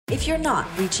If you're not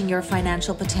reaching your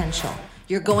financial potential,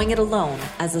 you're going it alone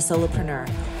as a solopreneur,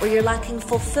 or you're lacking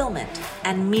fulfillment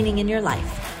and meaning in your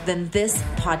life, then this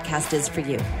podcast is for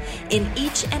you. In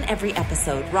each and every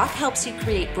episode, Rock helps you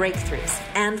create breakthroughs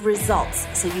and results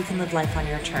so you can live life on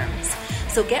your terms.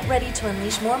 So get ready to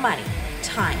unleash more money,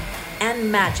 time,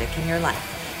 and magic in your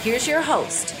life. Here's your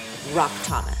host, Rock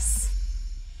Thomas.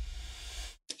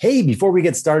 Hey, before we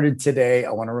get started today,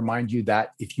 I want to remind you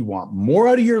that if you want more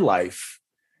out of your life,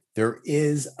 there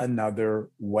is another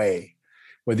way.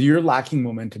 Whether you're lacking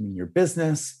momentum in your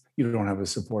business, you don't have a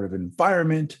supportive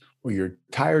environment, or you're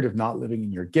tired of not living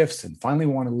in your gifts and finally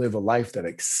want to live a life that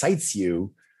excites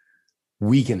you,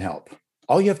 we can help.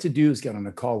 All you have to do is get on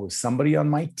a call with somebody on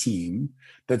my team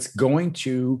that's going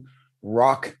to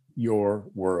rock your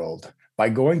world by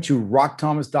going to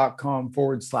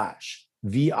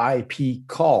rockthomas.com/VIP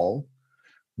call.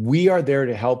 We are there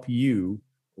to help you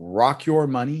rock your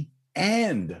money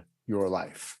and your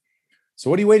life. So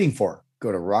what are you waiting for?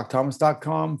 Go to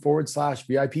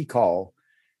rockthomas.com/VIP call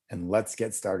and let's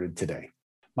get started today.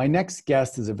 My next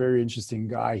guest is a very interesting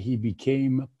guy. He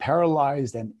became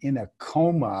paralyzed and in a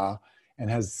coma and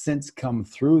has since come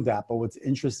through that. But what's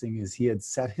interesting is he had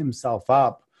set himself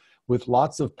up with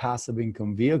lots of passive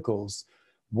income vehicles.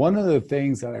 One of the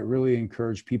things that I really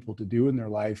encourage people to do in their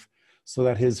life so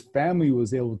that his family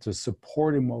was able to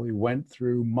support him while he went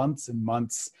through months and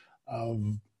months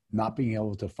of not being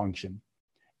able to function.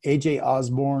 AJ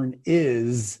Osborne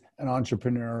is an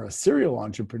entrepreneur, a serial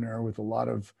entrepreneur with a lot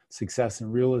of success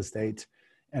in real estate,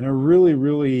 and a really,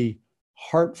 really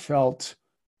heartfelt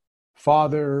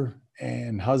father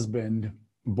and husband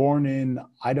born in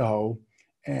Idaho.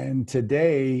 And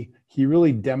today, he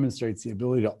really demonstrates the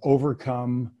ability to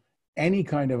overcome any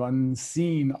kind of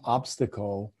unseen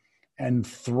obstacle and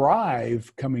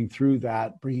thrive coming through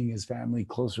that, bringing his family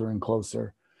closer and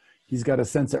closer. He's got a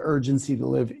sense of urgency to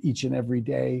live each and every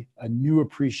day, a new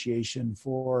appreciation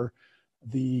for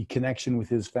the connection with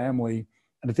his family.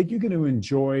 And I think you're going to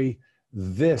enjoy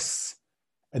this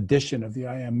edition of the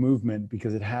I Am Movement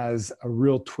because it has a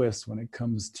real twist when it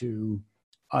comes to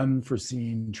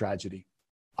unforeseen tragedy.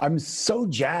 I'm so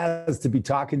jazzed to be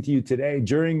talking to you today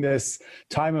during this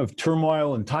time of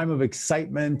turmoil and time of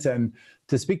excitement, and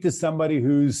to speak to somebody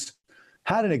who's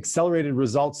had an accelerated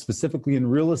result specifically in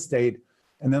real estate.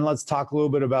 And then let's talk a little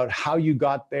bit about how you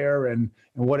got there and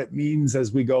what it means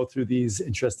as we go through these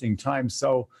interesting times.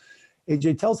 So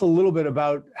AJ, tell us a little bit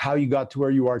about how you got to where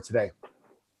you are today.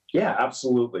 Yeah,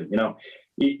 absolutely. You know,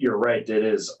 you're right. It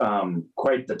is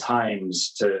quite the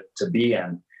times to be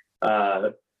in.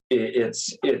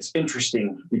 It's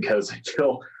interesting because I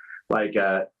feel like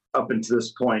up until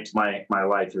this point, my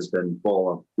life has been full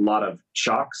of a lot of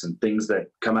shocks and things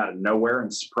that come out of nowhere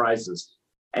and surprises.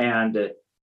 And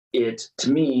to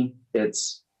me,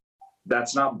 that's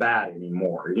not bad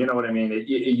anymore. You know what I mean? It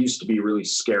used to be really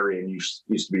scary and used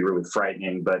to be really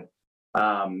frightening, but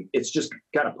it's just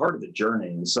kind of part of the journey.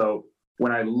 And so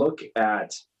when I look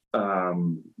at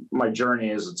my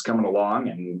journey as it's coming along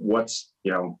and what's,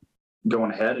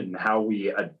 going ahead and how we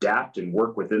adapt and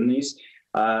work within these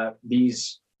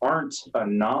aren't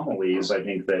anomalies, I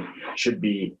think, that should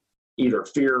be either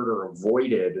feared or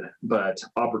avoided, but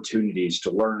opportunities to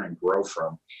learn and grow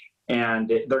from.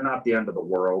 And they're not the end of the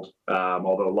world,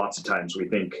 although lots of times we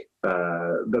think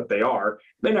that they are.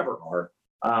 They never are.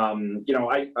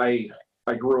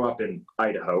 I grew up in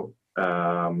Idaho,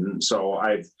 so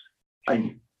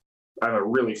I'm a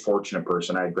really fortunate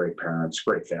person. I had great parents,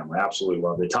 great family, absolutely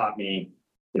love. They taught me,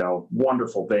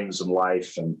 wonderful things in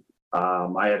life, and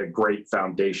I had a great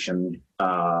foundation.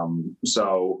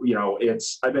 So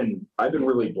I've been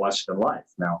really blessed in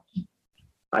life. Now,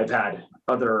 I've had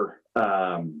other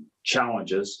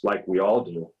challenges like we all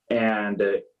do, and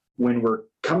when we're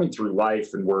coming through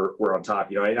life and we're on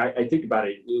top, I think about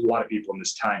it. A lot of people in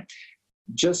this time,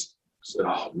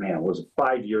 was it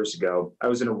 5 years ago? I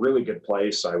was in a really good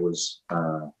place. I was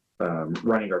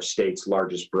running our state's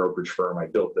largest brokerage firm. I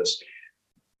built this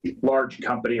large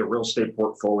company, a real estate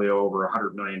portfolio over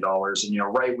 $100 million.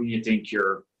 And right when you think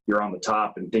you're on the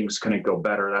top and things couldn't go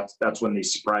better, that's when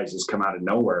these surprises come out of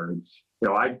nowhere. And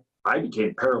I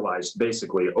became paralyzed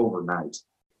basically overnight.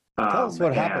 Tell us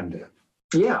what happened.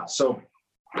 Yeah, so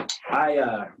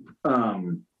I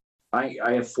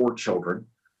have 4 children.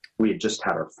 We had just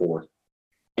had our 4th,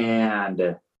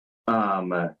 and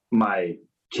my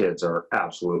kids are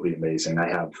absolutely amazing. I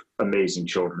have amazing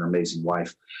children, amazing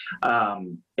wife.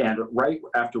 And right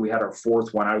after we had our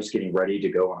 4th one, I was getting ready to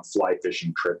go on a fly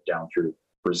fishing trip down through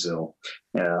Brazil,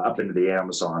 up into the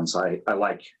Amazons. I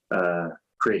like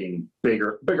creating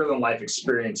bigger than life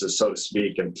experiences, so to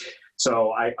speak. And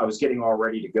So I was getting all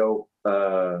ready to go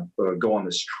on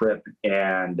this trip,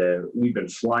 and we've been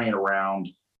flying around.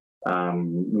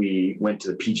 We went to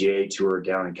the PGA Tour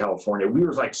down in California. We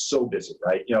were like so busy,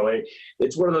 right?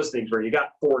 It's one of those things where you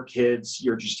got 4 kids,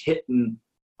 you're just hitting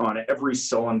on every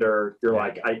cylinder. You're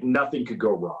like, nothing could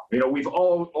go wrong. We've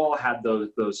all had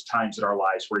those times in our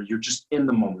lives where you're just in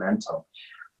the momentum.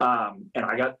 And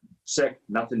I got sick,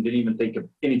 didn't even think of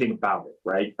anything about it,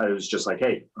 right? I was just like,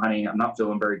 hey, honey, I'm not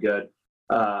feeling very good.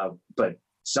 But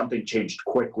something changed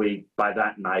quickly. By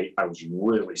that night, I was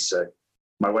really sick.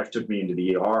 My wife took me into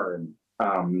the ER,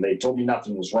 and they told me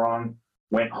nothing was wrong.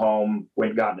 Went home,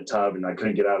 got in the tub, and I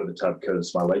couldn't get out of the tub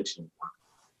because my legs didn't work.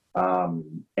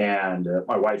 And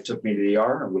my wife took me to the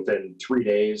ER, and within 3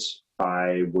 days,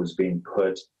 I was being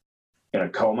put in a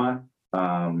coma.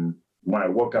 When I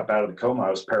woke up out of the coma, I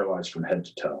was paralyzed from head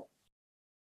to toe.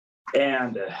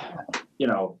 And,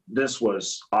 this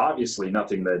was obviously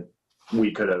nothing that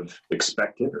we could have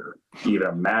expected or even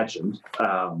imagined.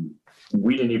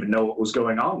 We didn't even know what was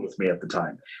going on with me at the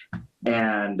time.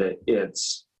 And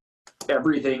it's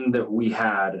everything that we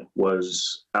had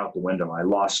was out the window. I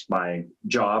lost my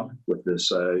job with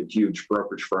this huge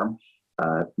brokerage firm,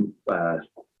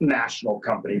 national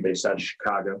company based out of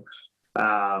Chicago.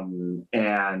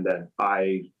 And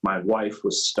my wife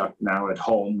was stuck now at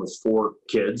home with 4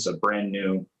 kids, a brand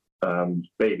new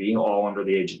baby, all under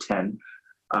the age of 10.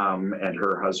 And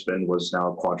her husband was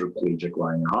now quadriplegic,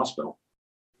 lying in hospital.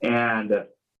 And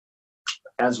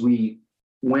as we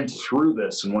went through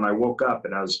this, and when I woke up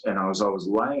and I was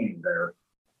lying there,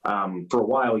 for a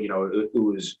while,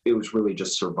 it was really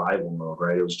just survival mode,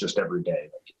 right? It was just every day.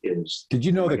 Did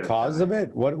you know the cause of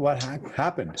it? What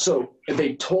happened? So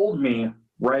they told me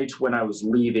right when I was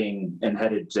leaving and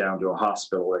headed down to a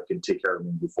hospital that could take care of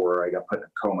me before I got put in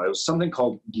a coma. It was something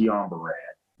called Guillain-Barré.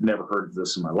 Never heard of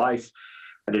this in my life.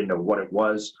 I didn't know what it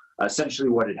was. Essentially,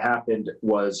 what had happened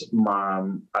was,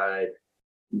 1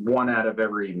 out of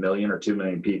every 1 million or 2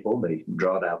 million people, they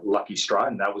draw that lucky straw,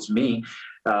 and that was me,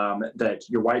 that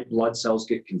your white blood cells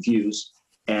get confused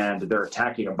and they're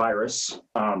attacking a virus.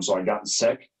 So I got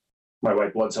sick. My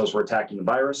white blood cells were attacking the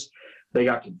virus. They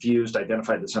got confused,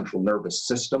 identified the central nervous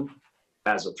system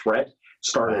as a threat,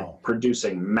 started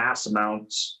producing mass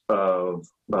amounts of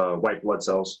white blood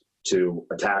cells to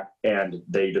attack, and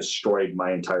they destroyed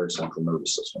my entire central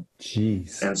nervous system.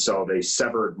 Jeez. And so they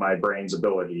severed my brain's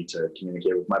ability to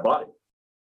communicate with my body.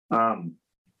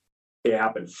 It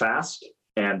happened fast,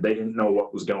 and they didn't know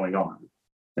what was going on.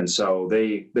 And so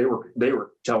they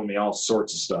were telling me all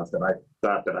sorts of stuff that I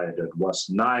thought that I had West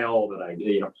Nile,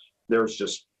 there's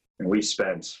just, and we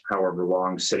spent however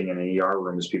long sitting in an ER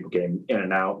room as people came in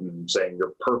and out and saying,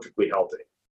 you're perfectly healthy,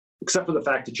 except for the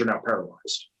fact that you're now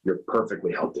paralyzed. You're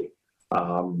perfectly healthy.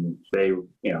 They,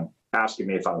 asking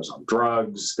me if I was on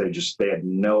drugs. They had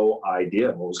no idea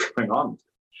what was going on.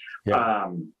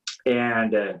 Yeah.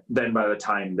 And then by the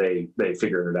time they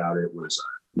figured it out, it was,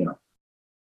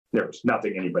 there was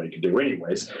nothing anybody could do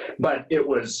anyways, but it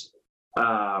was,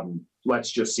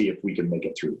 let's just see if we can make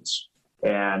it through this.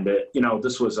 And,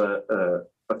 this was a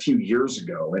few years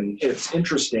ago, and it's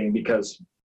interesting because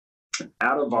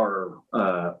out of our,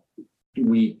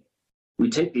 we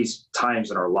take these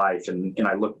times in our life, and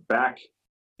I look back,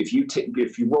 if you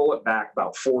roll it back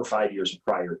about 4 or 5 years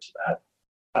prior to that,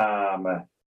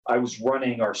 I was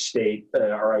running our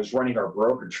our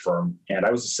brokerage firm, and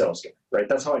I was a sales guy, right?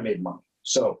 That's how I made money.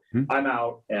 So I'm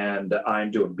out and I'm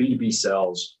doing B2B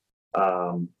sales,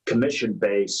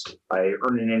 commission-based. I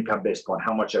earn an income based on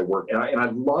how much I work. And I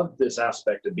love this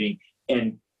aspect of being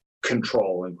in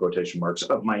control, in quotation marks,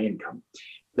 of my income.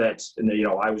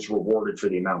 I was rewarded for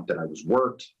the amount that I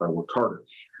worked harder.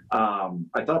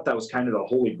 I thought that was kind of the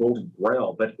holy golden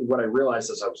grail. But what I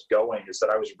realized as I was going is that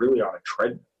I was really on a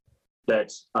treadmill.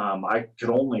 That I could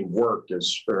only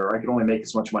I could only make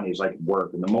as much money as I could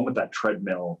work. And the moment that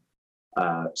treadmill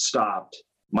stopped,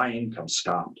 my income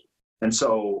stopped. And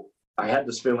so I had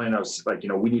this feeling, I was like,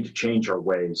 we need to change our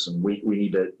ways, and we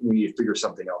need to figure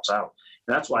something else out.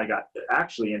 And that's why I got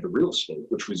actually into real estate,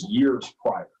 which was years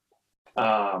prior.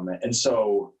 And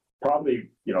so probably,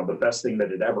 the best thing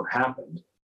that had ever happened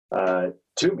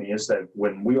to me is that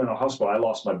when we went to the hospital, I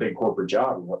lost my big corporate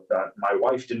job. My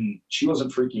wife she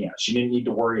wasn't freaking out. She didn't need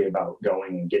to worry about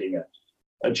going and getting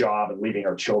a job and leaving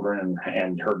our children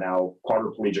and her now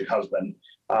quadriplegic husband.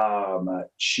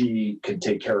 She could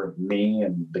take care of me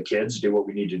and the kids, do what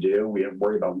we need to do. We didn't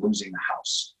worry about losing the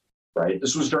house, right?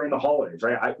 This was during the holidays,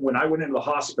 right? When I went into the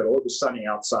hospital, it was sunny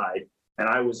outside, and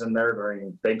I was in there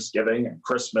during Thanksgiving and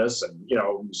Christmas, and, it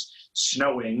was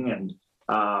snowing. And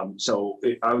I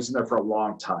was in there for a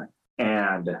long time.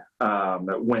 And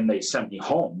when they sent me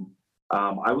home,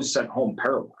 I was sent home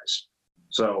paralyzed.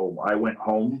 So I went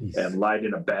home and lied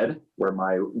in a bed where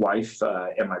my wife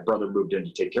and my brother moved in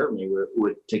to take care of me,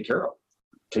 would take care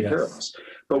of us.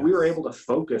 But we were able to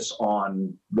focus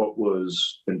on what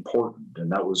was important,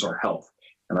 and that was our health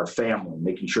and our family,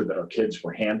 making sure that our kids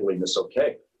were handling this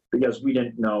okay. Because we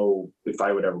didn't know if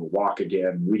I would ever walk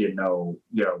again. We didn't know,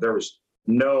 there was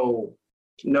no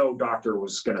doctor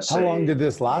was going to say. How long did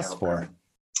this last for?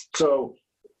 So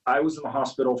I was in the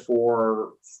hospital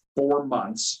for 4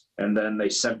 months, and then they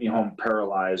sent me home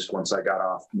paralyzed once I got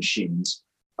off machines.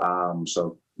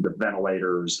 So the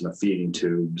ventilators and the feeding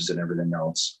tubes and everything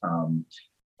else.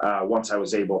 Once I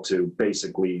was able to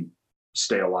basically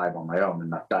stay alive on my own and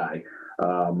not die,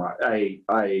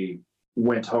 I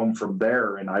went home from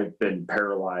there, and I've been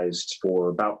paralyzed for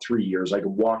about 3 years. I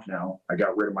can walk now. I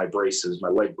got rid of my braces, my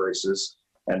leg braces,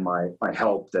 and my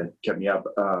help that kept me up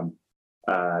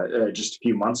just a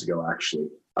few months ago, actually,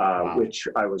 which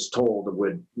I was told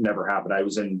would never happen. I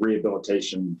was in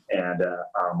rehabilitation, and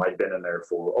I'd been in there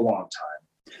for a long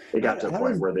time. It got to a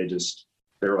point where they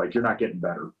were like, you're not getting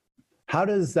better. How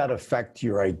does that affect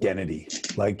your identity?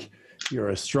 Like, you're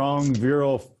a strong,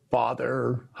 virile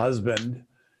father, husband,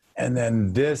 and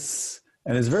then this,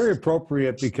 and it's very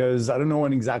appropriate because I don't know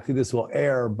when exactly this will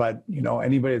air, but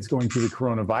anybody that's going through the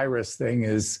coronavirus thing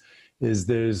is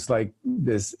there's like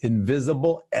this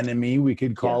invisible enemy, we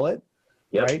could call it,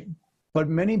 right? But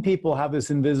many people have this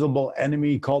invisible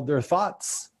enemy called their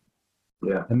thoughts,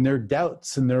 and their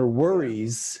doubts and their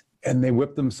worries, and they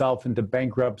whip themselves into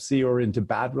bankruptcy or into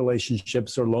bad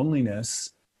relationships or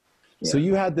loneliness. So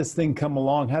you had this thing come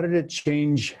along. How did it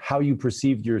change how you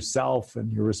perceived yourself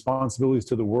and your responsibilities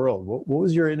to the world? What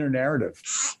was your inner narrative?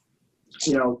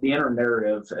 The inner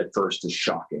narrative at first is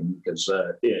shocking because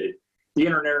the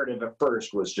inner narrative at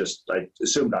first was just, I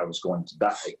assumed I was going to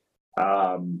die.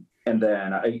 And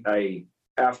then I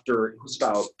after it was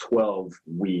about 12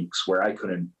 weeks where I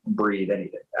couldn't breathe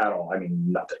anything at all. I mean,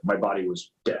 nothing. My body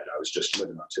was dead. I was just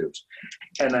living on tubes.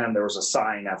 And then there was a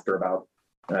sign after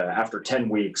 10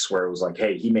 weeks where it was like,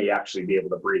 hey, he may actually be able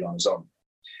to breathe on his own.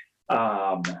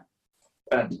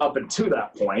 And up until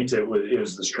that point, it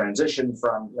was this transition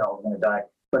from, I'm going to die.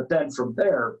 But then from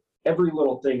there, every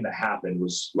little thing that happened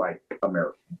was like a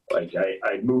miracle. Like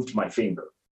I moved my finger,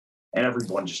 and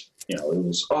everyone just, it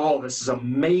was, oh, this is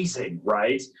amazing,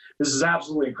 right? This is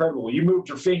absolutely incredible. You moved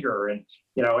your finger, and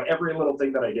every little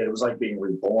thing that I did, it was like being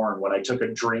reborn. When I took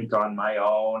a drink on my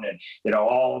own, and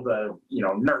all the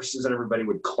nurses and everybody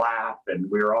would clap, and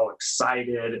we were all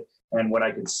excited. And when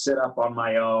I could sit up on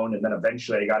my own, and then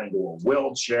eventually I got into a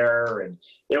wheelchair, and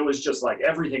it was just like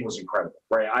everything was incredible,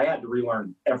 right? I had to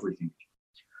relearn everything.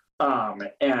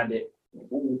 The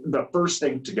first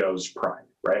thing to go is pride,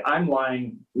 right? I'm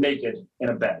lying naked in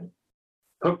a bed,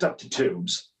 hooked up to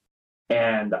tubes,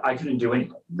 and I couldn't do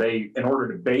anything. In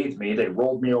order to bathe me, they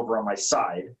rolled me over on my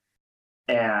side,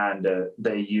 and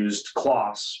they used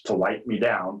cloths to wipe me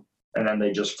down, and then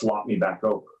they just flopped me back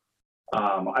over.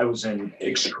 I was in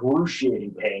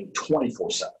excruciating pain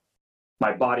 24/7.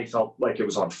 My body felt like it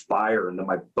was on fire, and then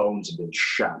my bones had been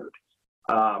shattered.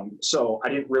 So I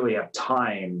didn't really have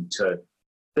time to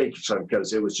think,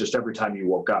 because it was just every time you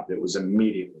woke up, it was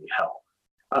immediately hell.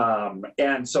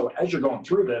 And so as you're going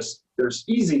through this, there's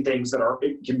easy things it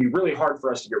can be really hard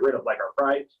for us to get rid of, like our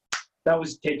pride. That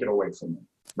was taken away from me,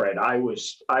 right? I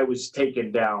was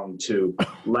taken down to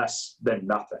less than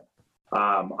nothing.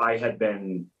 I had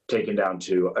been taken down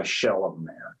to a shell of a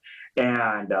man.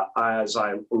 And as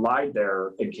I lied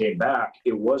there and came back,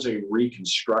 it was a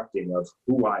reconstructing of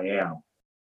who I am.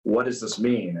 What does this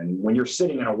mean? And when you're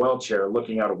sitting in a wheelchair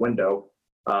looking out a window,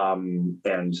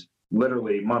 and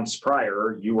literally months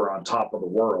prior, you were on top of the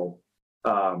world,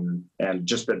 and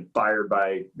just been fired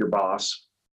by your boss,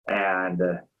 and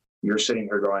you're sitting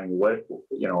here going, what,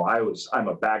 I'm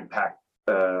a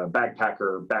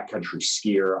backpacker, backcountry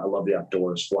skier. I love the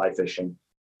outdoors, fly fishing,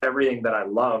 everything that I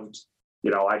loved,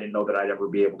 I didn't know that I'd ever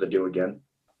be able to do again.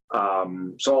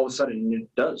 So all of a sudden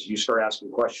you start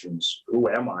asking questions. Who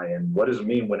am I? And what does it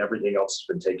mean when everything else has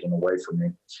been taken away from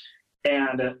me?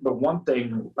 And the one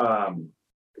thing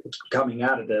coming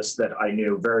out of this that I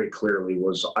knew very clearly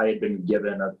was I had been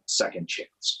given a second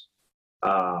chance.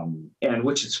 And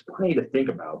which is funny to think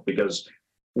about, because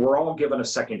we're all given a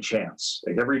second chance.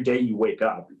 Like every day you wake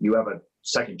up, you have a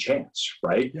second chance,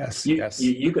 right? Yes.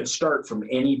 You can start from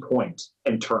any point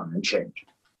and turn and change.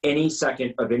 Any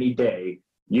second of any day,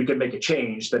 you can make a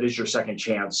change that is your second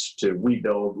chance to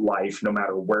rebuild life, no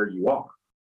matter where you are.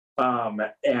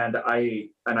 And I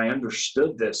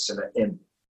understood this, and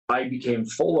I became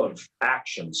full of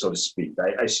action, so to speak.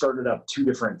 I started up 2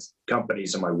 different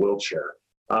companies in my wheelchair.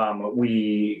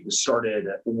 We started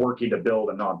working to build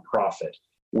a nonprofit.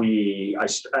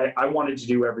 I wanted to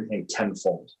do everything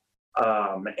tenfold.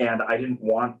 And I didn't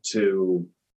want to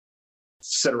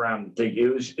sit around and think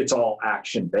it's all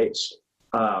action based.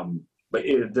 But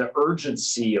the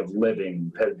urgency of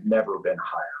living had never been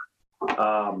higher.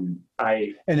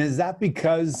 And is that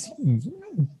because,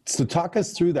 so talk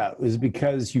us through that, is it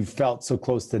because you felt so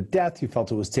close to death, you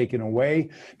felt it was taken away?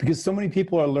 Because so many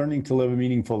people are learning to live a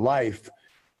meaningful life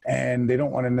and they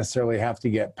don't want to necessarily have to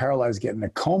get paralyzed, get in a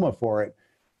coma for it.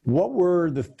 What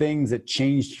were the things that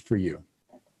changed for you?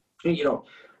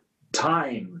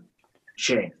 Time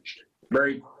changed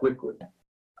very quickly.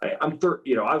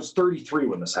 I was 33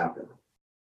 when this happened.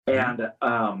 And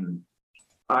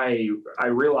I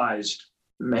realized,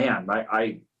 man,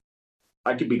 I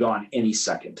could be gone any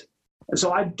second. And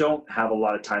so I don't have a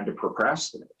lot of time to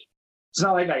procrastinate. It's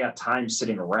not like I got time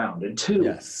sitting around. And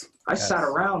 2, I sat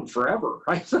around forever.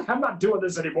 I'm not doing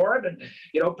this anymore. I've been,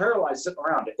 paralyzed sitting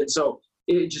around. And so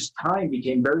time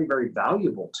became very, very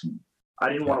valuable to me. I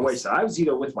didn't want to waste it. I was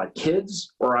either with my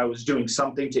kids or I was doing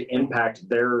something to impact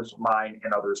theirs, mine,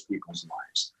 and others people's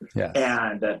lives. Yes.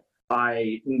 And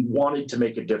I wanted to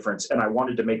make a difference, and I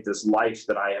wanted to make this life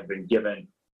that I have been given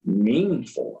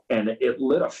meaningful. And it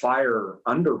lit a fire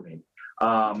under me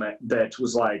that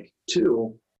was like,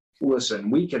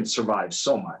 listen, we can survive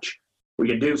so much. We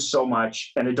can do so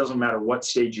much, and it doesn't matter what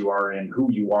stage you are in,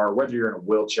 who you are, whether you're in a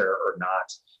wheelchair or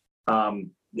not.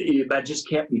 That just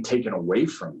can't be taken away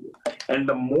from you. And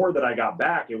the more that I got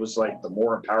back, it was like the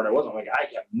more empowered I was. I'm like, I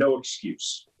have no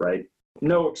excuse, right?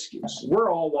 No excuse.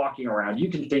 We're all walking around. You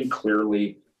can think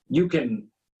clearly. You can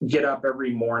get up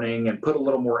every morning and put a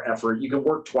little more effort. You can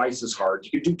work twice as hard.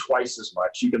 You can do twice as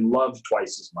much. You can love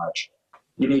twice as much.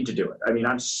 You need to do it. I mean,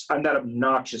 I'm that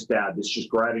obnoxious dad that's just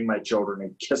grabbing my children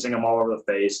and kissing them all over the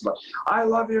face. Like, I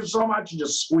love you so much, and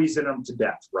just squeezing them to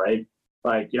death, right?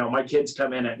 Like, my kids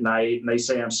come in at night and they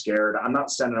say I'm scared. I'm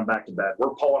not sending them back to bed.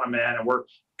 We're pulling them in and we're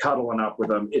cuddling up with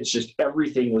them. It's just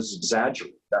everything was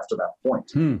exaggerated after that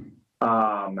point.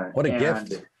 What a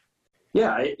gift.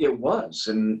 Yeah, it was.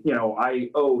 And, I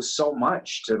owe so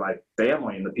much to my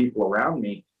family and the people around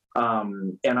me.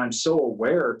 And I'm so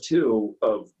aware, too,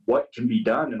 of what can be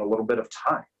done in a little bit of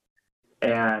time.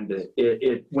 And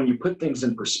when you put things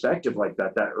in perspective like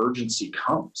that, that urgency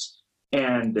comes.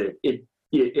 And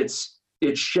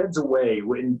it sheds away,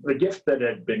 when the gift that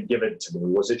had been given to me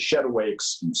was, it shed away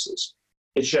excuses.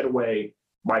 It shed away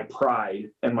my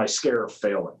pride and my scare of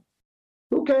failing.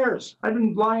 Who cares? I've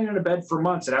been lying in a bed for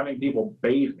months and having people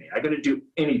bathe me. I couldn't do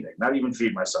anything, not even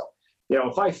feed myself.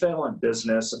 If I fail in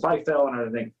business, if I fail in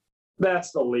anything,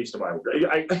 that's the least of my worries.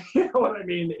 You know what I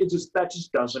mean? That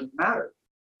just doesn't matter.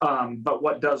 But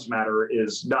what does matter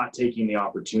is not taking the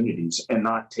opportunities and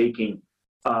not taking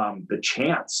the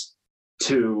chance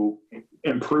to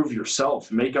improve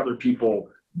yourself, make other people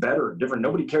better, different.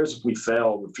 Nobody cares if we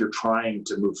fail if you're trying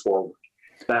to move forward.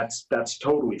 That's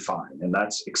totally fine, and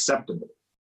that's acceptable.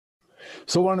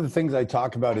 So one of the things I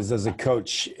talk about is, as a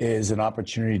coach, is an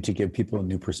opportunity to give people a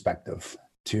new perspective,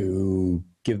 to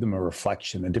give them a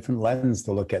reflection, a different lens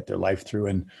to look at their life through.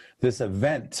 And this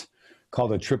event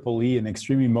called a Triple E, an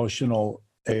extreme emotional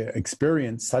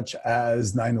experience such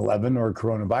as 9/11 or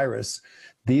coronavirus,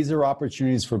 these are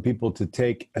opportunities for people to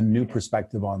take a new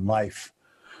perspective on life.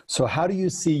 So how do you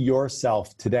see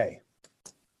yourself today?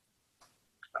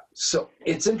 So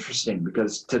it's interesting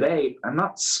because today I'm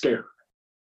not scared.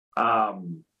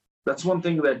 That's one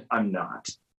thing that I'm not.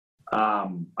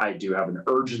 I do have an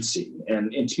urgency,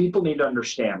 and people need to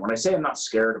understand, when I say I'm not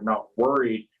scared, I'm not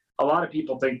worried. A lot of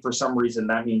people think for some reason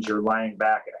that means you're lying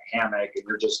back in a hammock and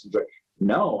you're just enjoying.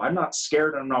 No, I'm not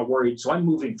scared and I'm not worried. So I'm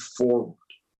moving forward.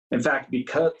 In fact,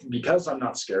 because I'm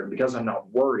not scared, because I'm not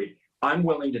worried, I'm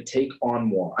willing to take on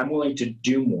more. I'm willing to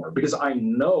do more because I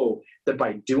know that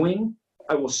by doing,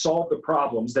 I will solve the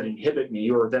problems that inhibit me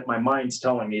or that my mind's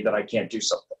telling me that I can't do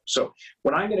something. So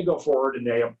when I'm going to go forward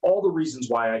and I have all the reasons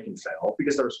why I can fail,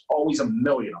 because there's always a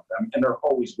million of them and there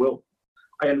always will be,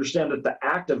 I understand that the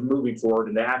act of moving forward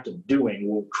and the act of doing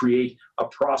will create a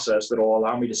process that will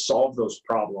allow me to solve those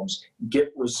problems,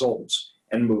 get results,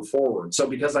 and move forward. So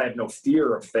because I have no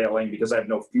fear of failing, because I have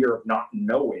no fear of not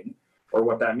knowing or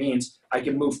what that means, I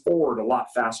can move forward a lot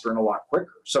faster and a lot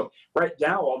quicker. So right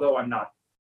now, although I'm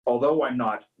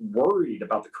not worried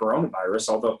about the coronavirus,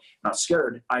 although not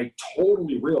scared, I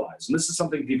totally realize, and this is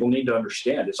something people need to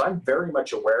understand, is I'm very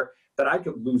much aware that I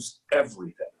could lose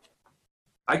everything.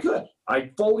 I could.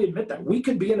 I fully admit that. We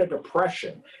could be in a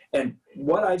depression, and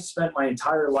what I've spent my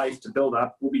entire life to build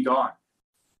up will be gone.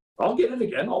 I'll get it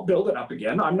again. I'll build it up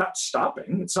again. I'm not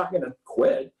stopping. It's not going to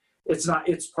quit. It's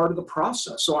part of the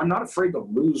process. So I'm not afraid to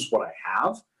lose what I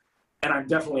have. And I'm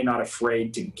definitely not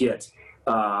afraid to get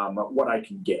what I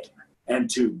can gain and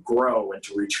to grow and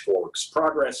to reach forward. Because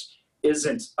progress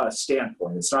isn't a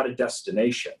standpoint. It's not a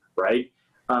destination, right?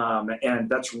 And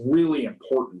that's really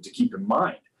important to keep in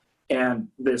mind. And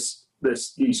these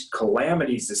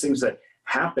calamities, these things that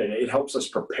happen, it helps us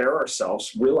prepare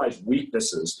ourselves, realize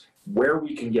weaknesses, where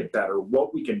we can get better,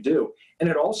 what we can do. And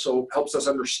it also helps us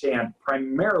understand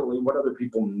primarily what other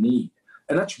people need.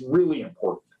 And that's really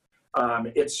important.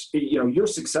 You're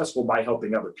successful by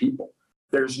helping other people.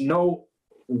 There's no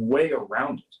way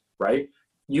around it, right?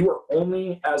 You are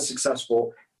only as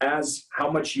successful as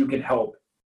how much you can help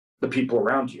the people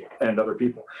around you and other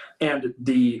people. And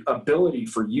the ability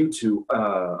for you to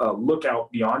look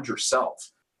out beyond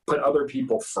yourself, put other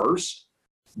people first,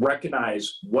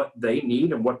 recognize what they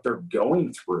need and what they're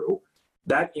going through,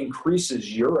 that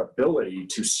increases your ability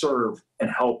to serve and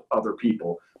help other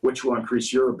people, which will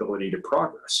increase your ability to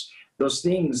progress. Those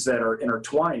things that are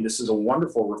intertwined, this is a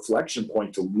wonderful reflection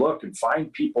point to look and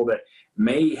find people that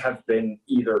may have been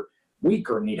either weak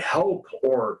or need help,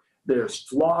 or there's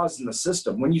flaws in the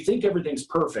system. When you think everything's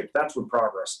perfect, that's when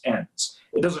progress ends.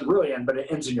 It doesn't really end, but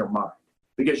it ends in your mind,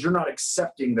 because you're not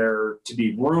accepting there to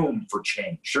be room for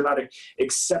change. You're not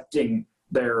accepting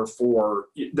there for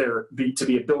there to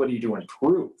be ability to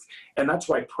improve. And that's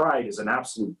why pride is an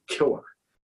absolute killer,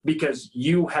 because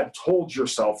you have told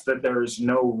yourself that there is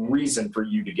no reason for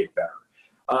you to get better.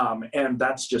 And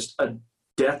that's just a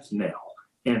death nail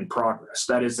in progress.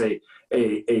 That is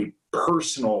a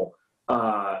personal,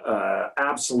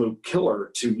 absolute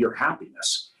killer to your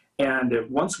happiness. And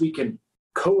once we can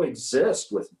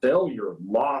coexist with failure,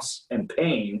 loss, and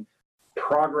pain,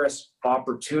 progress,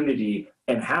 opportunity,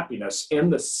 and happiness in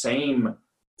the same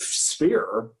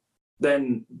sphere,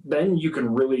 then you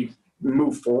can really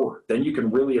move forward. Then you can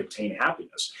really obtain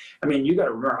happiness. I mean, you got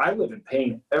to remember, I live in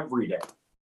pain every day.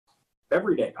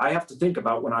 Every day. I have to think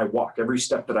about when I walk, every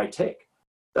step that I take.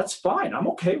 That's fine. I'm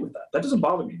okay with that. That doesn't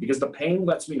bother me, because the pain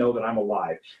lets me know that I'm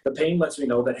alive. The pain lets me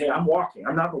know that, hey, I'm walking.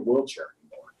 I'm not in a wheelchair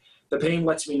anymore. The pain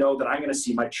lets me know that I'm going to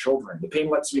see my children. The pain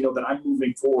lets me know that I'm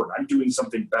moving forward. I'm doing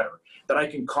something better, that I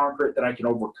can conquer it, that I can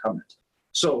overcome it.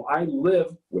 So I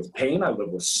live with pain. I live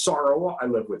with sorrow. I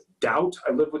live with doubt.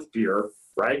 I live with fear,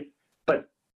 right? But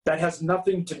that has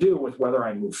nothing to do with whether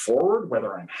I move forward,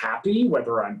 whether I'm happy,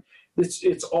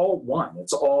 it's all one.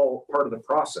 It's all part of the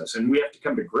process. And we have to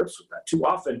come to grips with that. Too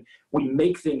often we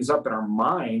make things up in our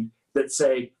mind that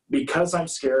say, because I'm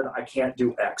scared, I can't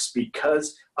do X.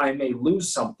 Because I may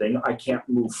lose something, I can't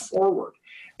move forward.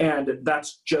 And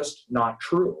that's just not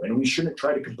true. And we shouldn't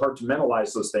try to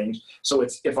compartmentalize those things. So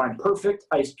it's, if I'm perfect,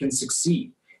 I can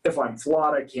succeed. If I'm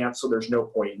flawed, I can't, so there's no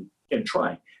point in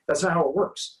trying. That's not how it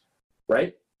works,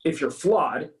 right? If you're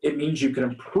flawed, it means you can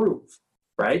improve,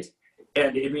 right?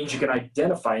 And it means you can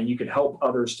identify and you can help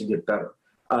others to get better.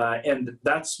 And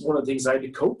that's one of the things I had to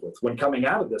cope with. When coming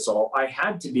out of this all, I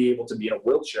had to be able to be in a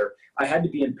wheelchair. I had to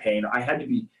be in pain. I had to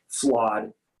be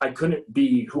flawed. I couldn't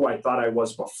be who I thought I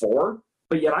was before,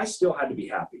 but yet I still had to be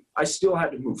happy. I still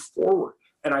had to move forward,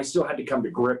 and I still had to come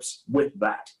to grips with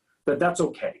that's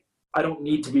okay. I don't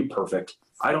need to be perfect.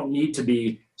 I don't need to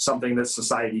be something that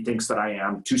society thinks that I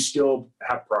am to still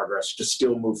have progress, to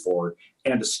still move forward,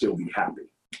 and to still be happy.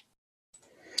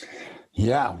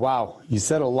 Yeah, wow. You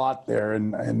said a lot there,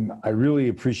 and I really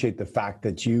appreciate the fact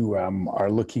that you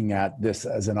are looking at this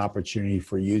as an opportunity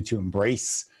for you to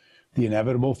embrace the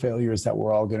inevitable failures that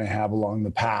we're all going to have along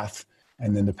the path,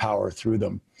 and then to power through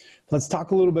them. Let's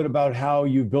talk a little bit about how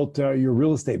you built your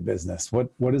real estate business.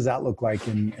 What does that look like,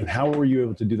 and how were you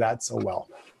able to do that so well?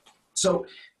 So,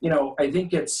 I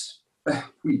think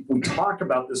we talk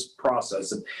about this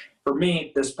process, and for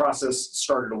me, this process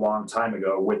started a long time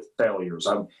ago with failures.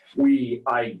 I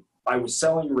was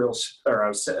selling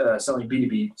selling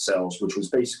B2B sales, which was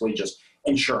basically just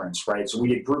insurance, right? So we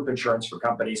did group insurance for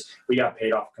companies. We got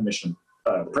paid off commission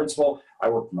principal. I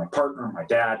worked with my partner, my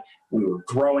dad. We were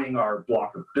growing our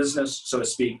block of business, so to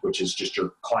speak, which is just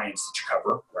your clients that you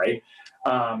cover, right?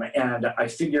 And I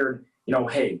figured,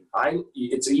 hey,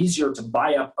 it's easier to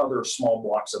buy up other small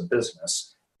blocks of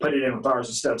business, put it in with ours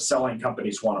instead of selling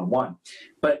companies one-on-one.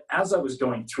 But as I was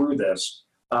going through this,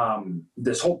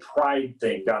 this whole pride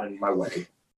thing got in my way,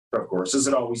 of course, as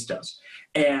it always does.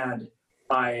 And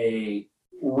I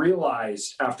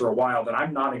realized after a while that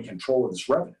I'm not in control of this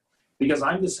revenue, because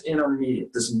I'm this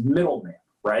intermediate, this middleman,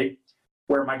 right?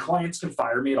 Where my clients can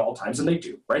fire me at all times, and they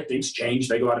do, right? Things change,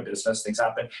 they go out of business, things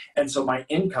happen. And so my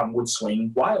income would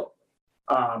swing wildly.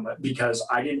 because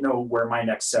I didn't know where my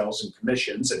next sales and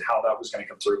commissions and how that was going to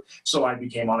come through. So I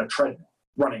became on a treadmill,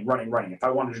 running. If I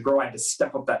wanted to grow, I had to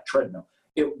step up that treadmill.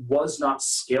 It was not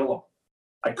scalable.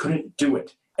 I couldn't do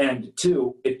it. And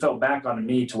two, it fell back on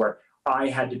me to where I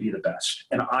had to be the best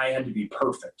and I had to be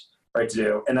perfect, right, to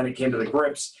do. And then it came to the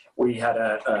grips. We had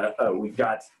we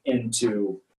got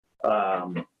into,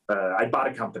 I bought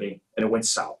a company and it went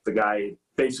south. The guy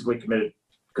basically committed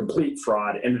complete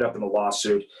fraud, ended up in a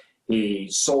lawsuit. He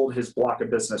sold his block of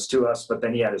business to us, but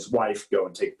then he had his wife go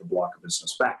and take the block of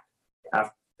business back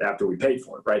after we paid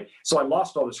for it, right? So I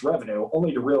lost all this revenue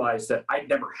only to realize that I'd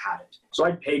never had it. So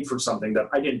I paid for something that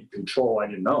I didn't control, I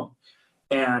didn't own.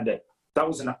 And that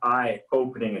was an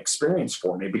eye-opening experience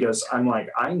for me because I'm like,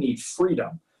 I need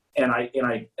freedom. And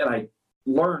I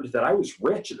learned that I was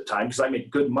rich at the time because I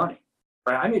made good money,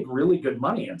 right? I made really good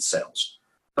money in sales,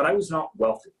 but I was not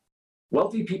wealthy.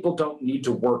 Wealthy people don't need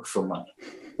to work for money.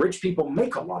 Rich people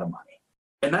make a lot of money.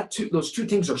 And those two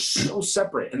things are so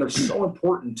separate and they're so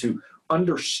important to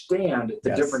understand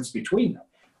the difference between them.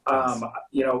 I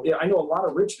know a lot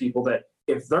of rich people that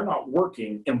if they're not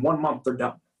working in 1 month, they're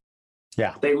done.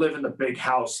 Yeah. They live in the big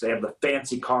house. They have the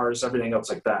fancy cars, everything else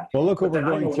like that. Well, look what we're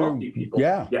going through.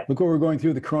 Look what we're going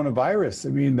through the coronavirus. I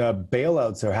mean, the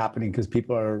bailouts are happening because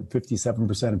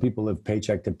 57% of people live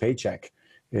paycheck to paycheck.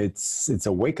 It's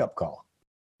a wake-up call.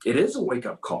 It is a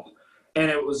wake-up call. And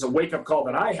it was a wake-up call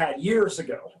that I had years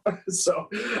ago. So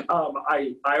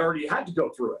I already had to go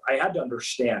through it. I had to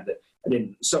understand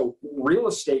it. So real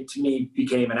estate to me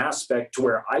became an aspect to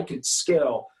where I could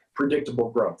scale predictable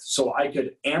growth. So I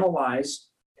could analyze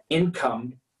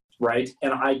income, right?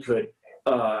 And I could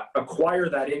acquire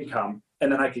that income,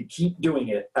 and then I could keep doing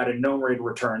it at a known rate of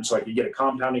return so I could get a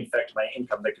compounding effect of my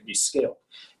income that could be scaled.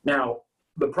 Now,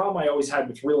 the problem I always had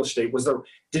with real estate was there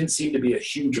didn't seem to be a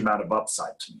huge amount of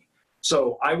upside to me.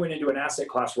 So I went into an asset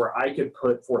class where I could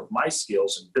put forth my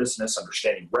skills in business,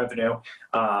 understanding revenue,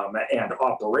 and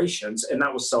operations, and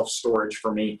that was self-storage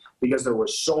for me because there were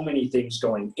so many things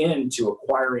going into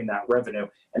acquiring that revenue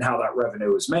and how that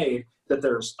revenue is made that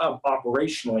there's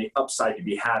operationally upside to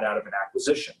be had out of an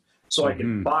acquisition. So I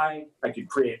could buy, I could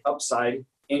create upside,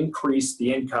 increase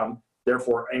the income,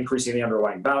 therefore increasing the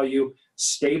underlying value,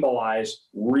 stabilize,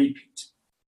 repeat,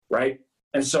 right?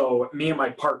 And so me and my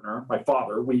partner, my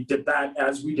father, we did that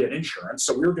as we did insurance.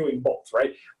 So we were doing both,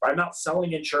 right? I'm not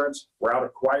selling insurance. We're out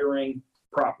acquiring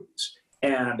properties.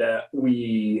 And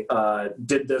we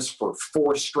did this for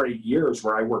 4 straight years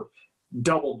where I worked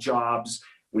double jobs.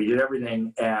 We did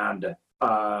everything. And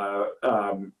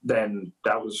then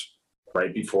that was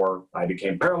right before I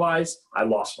became paralyzed. I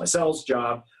lost my sales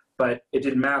job, but it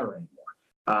didn't matter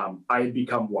anymore. I had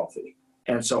become wealthy.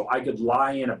 And so I could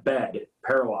lie in a bed,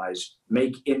 paralyzed,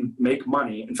 make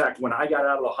money. In fact, when I got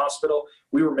out of the hospital,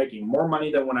 we were making more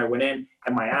money than when I went in,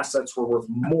 and my assets were worth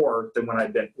more than when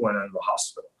went into the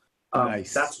hospital.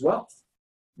 Nice. That's wealth.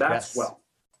 That's wealth.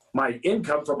 My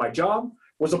income from my job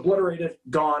was obliterated,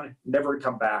 gone, never to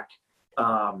come back.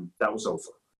 That was over.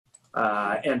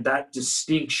 And that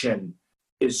distinction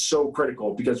is so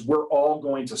critical because we're all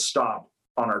going to stop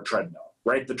on our treadmill,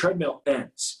 right? The treadmill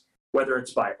ends. Whether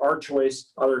it's by our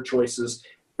choice, other choices,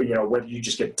 whether you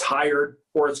just get tired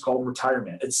or it's called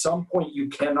retirement. At some point, you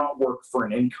cannot work for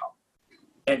an income.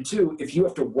 And 2, if you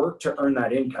have to work to earn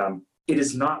that income, it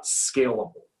is not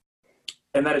scalable.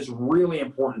 And that is really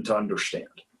important to understand.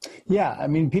 Yeah, I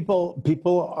mean,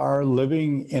 people are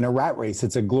living in a rat race.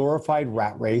 It's a glorified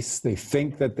rat race. They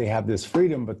think that they have this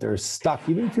freedom, but they're stuck.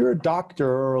 Even if you're a doctor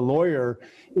or a lawyer,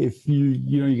 if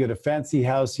you get a fancy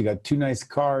house, you got 2 nice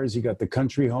cars, you got the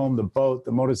country home, the boat,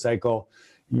 the motorcycle,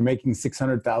 you're making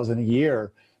 $600,000 a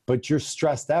year, but you're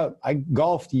stressed out. I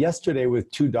golfed yesterday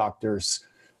with 2 doctors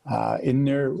in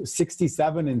their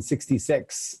 67 and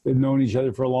 66. They've known each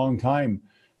other for a long time,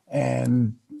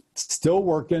 and still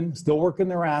working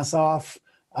their ass off.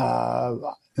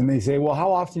 And they say, well,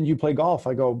 how often do you play golf?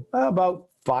 I go, about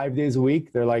 5 days a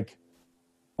week. They're like,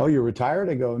 oh, you're retired?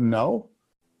 I go, no.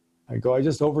 I go, I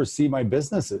just oversee my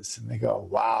businesses. And they go,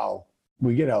 wow,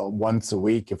 we get out once a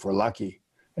week if we're lucky.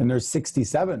 And they're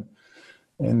 67.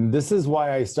 And this is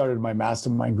why I started my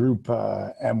mastermind group,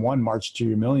 M1, March to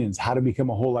Your Millions. How to become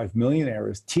a whole life millionaire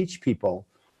is teach people,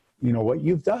 what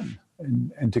you've done.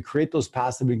 And to create those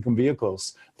passive income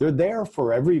vehicles. They're there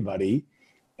for everybody.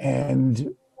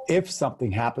 And if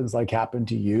something happens like happened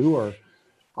to you, or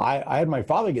I had my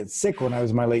father get sick when I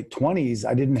was in my late 20s,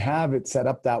 I didn't have it set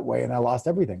up that way and I lost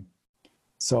everything.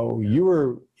 So you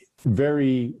were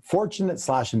very fortunate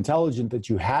 / intelligent that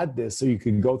you had this so you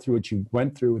could go through what you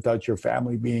went through without your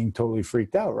family being totally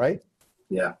freaked out, right?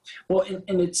 Yeah. Well,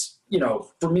 and it's,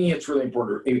 for me, it's really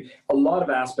important. A lot of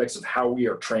aspects of how we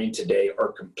are trained today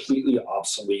are completely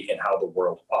obsolete in how the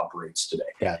world operates today.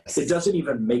 Yes. It doesn't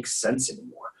even make sense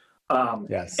anymore.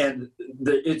 Yes. And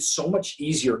it's so much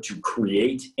easier to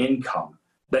create income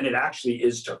than it actually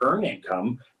is to earn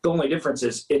income. The only difference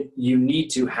is you need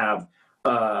to have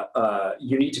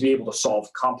you need to be able to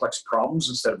solve complex problems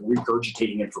instead of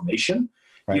regurgitating information.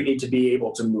 Right. You need to be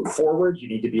able to move forward. You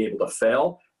need to be able to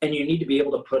fail, and you need to be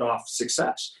able to put off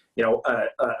success. A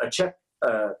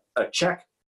paycheck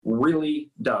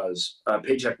really does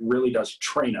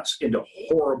train us into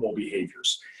horrible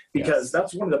behaviors, because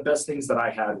that's one of the best things that I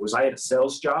had a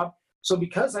sales job. So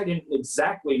because I didn't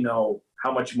exactly know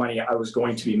how much money I was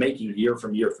going to be making year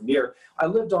from year, I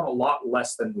lived on a lot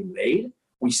less than we made.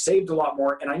 We saved a lot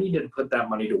more, and I needed to put that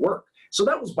money to work. So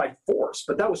that was by force,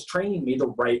 but that was training me the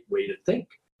right way to think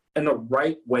and the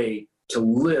right way to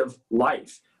live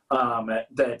life.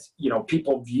 That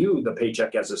people view the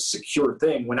paycheck as a secure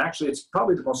thing, when actually it's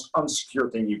probably the most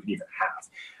unsecure thing you could even have.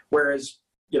 Whereas,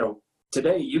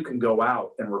 today you can go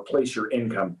out and replace your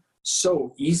income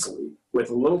so easily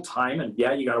with a little time, and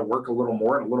you got to work a little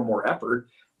more and a little more effort,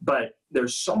 but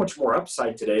there's so much more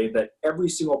upside today that every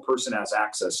single person has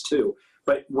access to.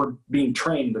 But we're being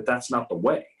trained that that's not the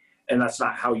way, and that's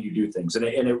not how you do things. And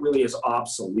it really is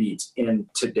obsolete in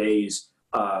today's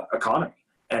economy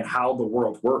and how the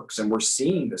world works. And we're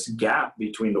seeing this gap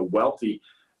between the wealthy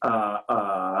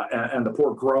and the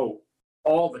poor grow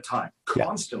all the time,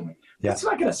 constantly. Yeah. It's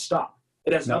not going to stop.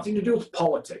 It has nothing to do with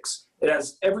politics. It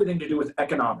has everything to do with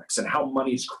economics and how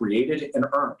money is created and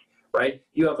earned. Right?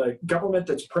 You have a government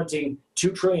that's printing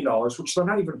 $2 trillion, which they're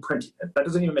not even printing. That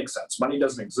doesn't even make sense. Money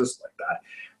doesn't exist like that.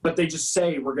 But they just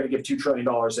say we're going to give $2 trillion,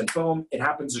 and boom, it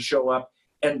happens to show up.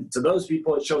 And to those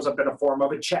people, it shows up in a form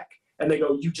of a check. And they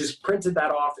go, you just printed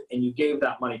that off and you gave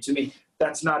that money to me.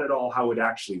 That's not at all how it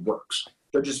actually works.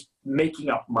 They're just making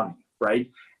up money,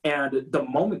 right? And the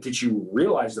moment that you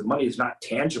realize that money is not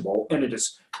tangible and it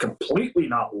is completely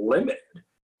not limited,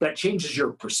 that changes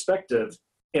your perspective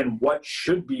in what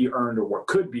should be earned or what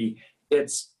could be.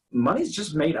 Money's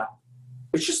just made up.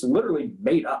 It's just literally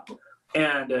made up.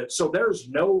 And so there's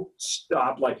no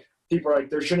stop. Like, people are like,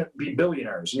 there shouldn't be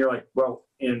billionaires. And you're like, well,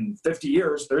 in 50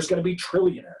 years, there's going to be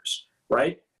trillionaires,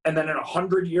 right? And then in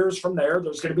 100 years from there,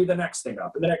 there's going to be the next thing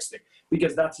up and the next thing,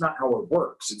 because that's not how it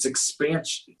works. It's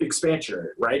expansionary,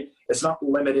 right? It's not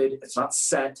limited. It's not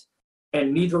set.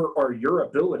 And neither are your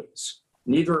abilities.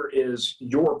 Neither is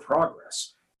your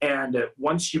progress. And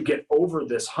once you get over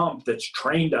this hump that's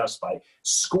trained us by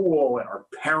school and our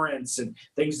parents and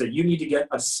things, that you need to get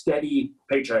a steady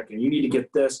paycheck and you need to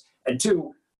get this, and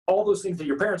two, all those things that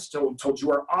your parents told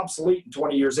you are obsolete in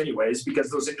 20 years anyways, because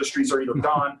those industries are either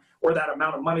gone or that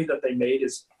amount of money that they made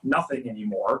is nothing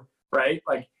anymore, right?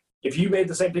 Like, if you made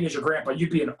the same thing as your grandpa,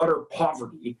 you'd be in utter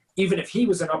poverty, even if he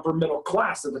was an upper middle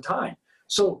class at the time.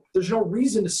 So there's no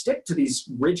reason to stick to these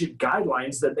rigid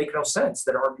guidelines that make no sense,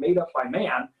 that are made up by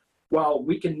man, while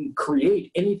we can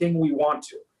create anything we want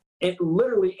to. And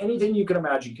literally anything you can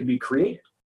imagine can be created.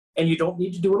 And you don't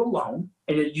need to do it alone,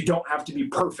 and you don't have to be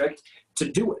perfect to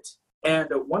do it. And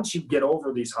once you get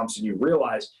over these humps and you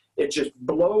realize, it just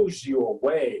blows you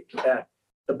away at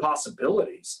the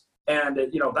possibilities. And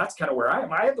that's kind of where I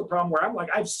am. I have the problem where I'm like,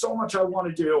 I have so much I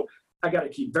want to do. I got to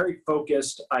keep very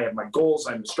focused. I have my goals.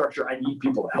 I have a structure. I need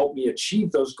people to help me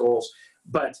achieve those goals.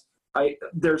 But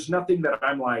there's nothing that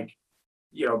I'm like,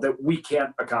 that we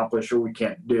can't accomplish or we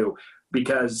can't do,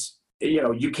 because,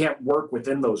 you can't work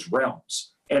within those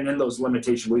realms and in those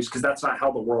limitation beliefs, because that's not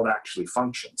how the world actually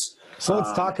functions. So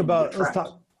let's talk a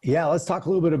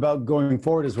little bit about going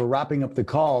forward as we're wrapping up the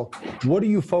call. What are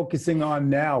you focusing on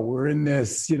now? We're in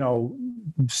this,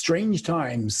 strange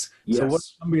times. Yes. So what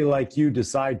does somebody like you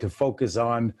decide to focus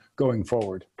on going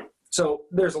forward? So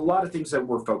there's a lot of things that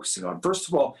we're focusing on. First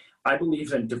of all, I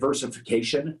believe in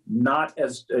diversification, not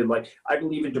as I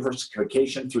believe in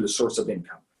diversification through the source of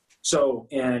income. So,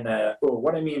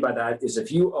 what I mean by that is,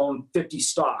 if you own 50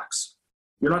 stocks,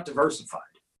 you're not diversified,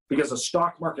 because a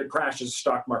stock market crash is a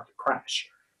stock market crash,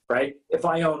 right? If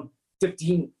I own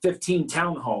 15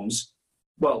 townhomes,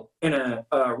 well, in a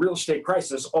real estate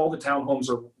crisis, all the townhomes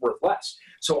are worth less.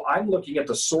 So I'm looking at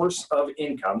the source of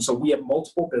income. So we have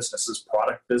multiple businesses,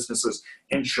 product businesses,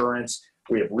 insurance,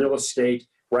 we have real estate,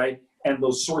 right? And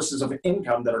those sources of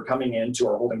income that are coming into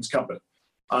our holdings company.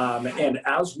 And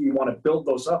as we want to build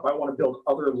those up, I want to build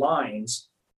other lines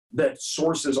that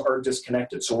sources are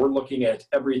disconnected. So we're looking at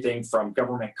everything from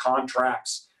government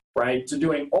contracts, right, to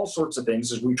doing all sorts of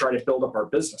things as we try to build up our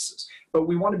businesses. But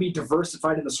we want to be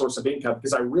diversified in the source of income,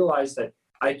 because I realize that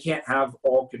I can't have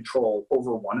all control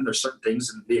over one. And there's certain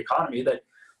things in the economy that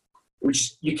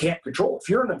you can't control. If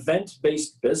you're an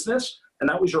event-based business and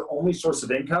that was your only source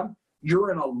of income,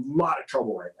 you're in a lot of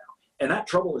trouble right now. And that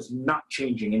trouble is not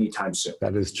changing anytime soon.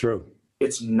 That is true.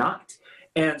 It's not.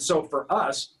 And so for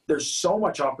us, there's so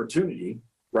much opportunity,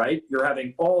 right? You're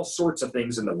having all sorts of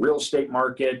things in the real estate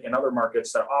market and other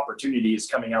markets that opportunity is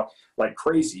coming out like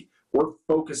crazy. We're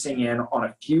focusing in on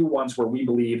a few ones where we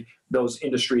believe those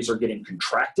industries are getting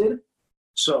contracted.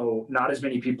 So not as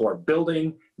many people are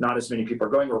building, not as many people are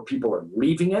going, or people are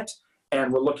leaving it.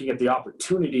 And we're looking at the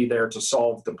opportunity there to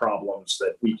solve the problems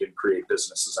that we can create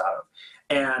businesses out of.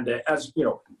 And as you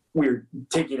know, we're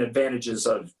taking advantages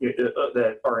of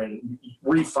that are in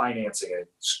refinancing it.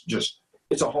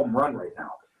 It's a home run right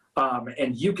now.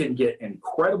 And you can get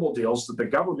incredible deals that the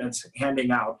government's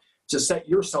handing out to set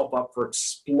yourself up for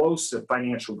explosive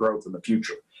financial growth in the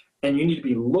future. And you need to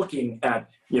be looking at,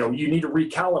 you need to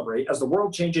recalibrate. As the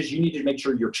world changes, you need to make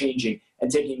sure you're changing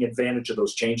and taking advantage of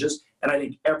those changes. And I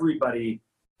think everybody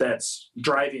that's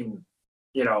driving,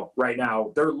 right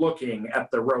now, they're looking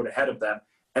at the road ahead of them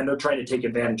and they're trying to take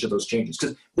advantage of those changes,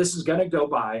 because this is going to go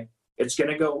by. It's going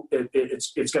to go.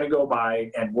 It's going to go by,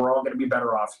 and we're all going to be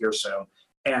better off here soon.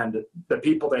 And the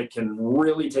people that can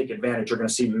really take advantage are going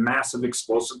to see massive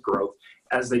explosive growth,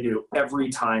 as they do every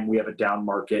time we have a down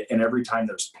market and every time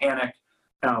there's panic,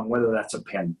 whether that's a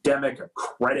pandemic, a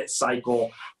credit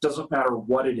cycle, doesn't matter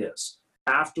what it is.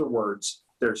 Afterwards,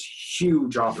 there's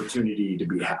huge opportunity to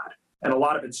be had. And a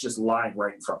lot of it's just lying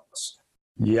right in front of us.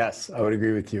 Yes, I would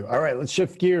agree with you. All right, let's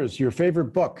shift gears. Your favorite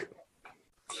book?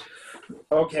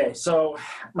 Okay, so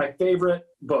my favorite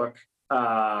book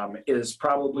is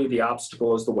probably The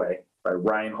Obstacle is the Way by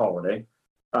Ryan Holiday.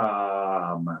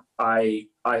 I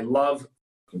love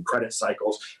credit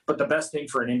cycles, but the best thing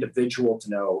for an individual to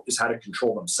know is how to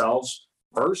control themselves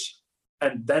first,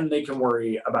 and then they can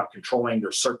worry about controlling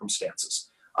their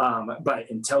circumstances. But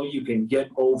until you can get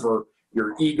over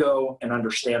your ego and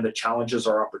understand that challenges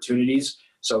are opportunities.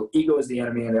 So Ego is the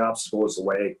Enemy and The Obstacle is the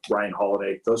Way, Ryan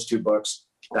Holiday. Those two books,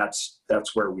 that's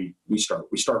where we start.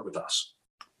 We start with us.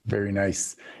 Very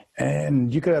nice.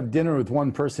 And you could have dinner with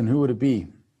one person. Who would it be?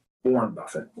 Warren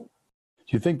Buffett. Do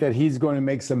you think that he's going to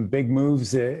make some big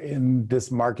moves in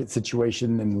this market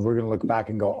situation, and we're going to look back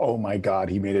and go, oh my God,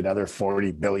 he made another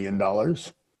 $40 billion?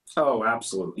 Oh,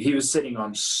 absolutely. He was sitting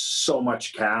on so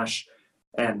much cash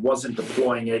and wasn't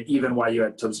deploying it, even while you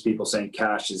had those people saying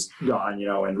cash is gone,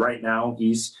 and right now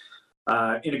he's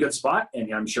in a good spot,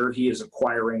 and I'm sure he is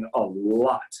acquiring a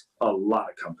lot of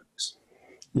companies.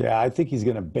 Yeah, I think he's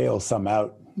going to bail some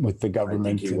out with the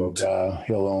government, and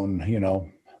he'll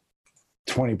own,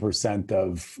 20%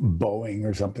 of Boeing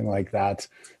or something like that.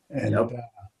 And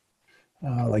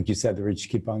like you said, the rich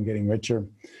keep on getting richer.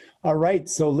 All right.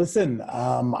 So listen,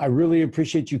 I really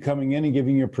appreciate you coming in and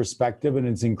giving your perspective. And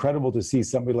it's incredible to see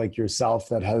somebody like yourself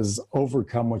that has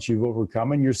overcome what you've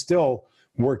overcome, and you're still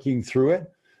working through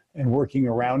it and working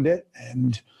around it.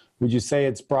 And would you say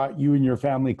it's brought you and your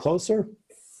family closer?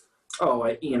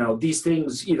 Oh, these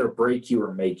things either break you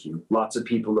or make you. Lots of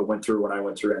people that went through what I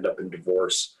went through end up in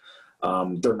divorce.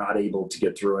 They're not able to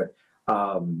get through it.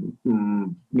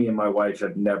 Me and my wife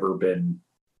have never been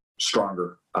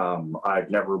stronger. I've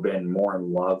never been more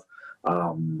in love.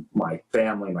 My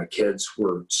family, my kids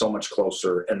were so much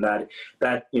closer, and that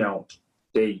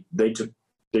they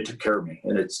took care of me,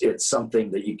 and it's something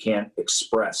that you can't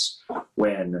express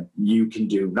when you can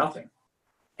do nothing.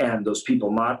 And those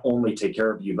people not only take care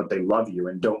of you, but they love you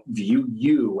and don't view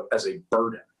you as a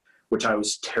burden, which I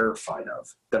was terrified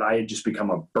of, that I had just become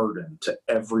a burden to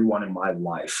everyone in my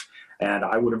life. And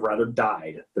I would have rather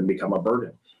died than become a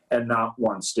burden. And not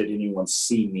once did anyone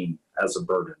see me as a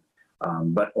burden,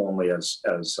 but only as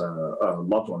a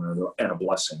loved one and a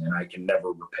blessing. And I can never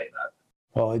repay that.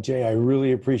 Well, Ajay, I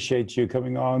really appreciate you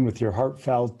coming on with your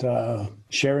heartfelt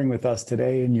sharing with us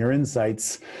today and your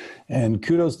insights. And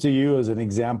kudos to you as an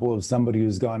example of somebody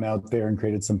who's gone out there and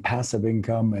created some passive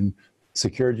income and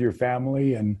secured your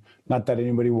family. And not that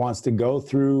anybody wants to go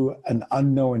through an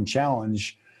unknown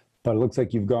challenge, but it looks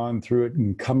like you've gone through it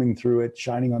and coming through it,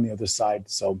 shining on the other side.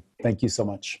 So thank you so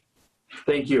much.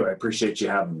 Thank you. I appreciate you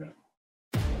having me.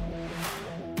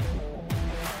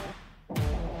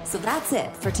 So that's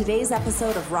it for today's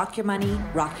episode of Rock Your Money,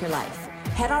 Rock Your Life.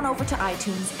 Head on over to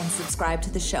iTunes and subscribe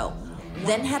to the show.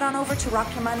 Then head on over to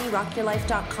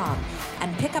rockyourmoneyrockyourlife.com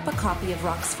and pick up a copy of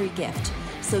Rock's free gift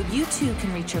so you too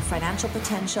can reach your financial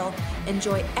potential,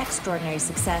 enjoy extraordinary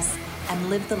success, and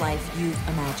live the life you've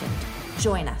imagined.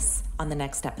 Join us on the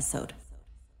next episode.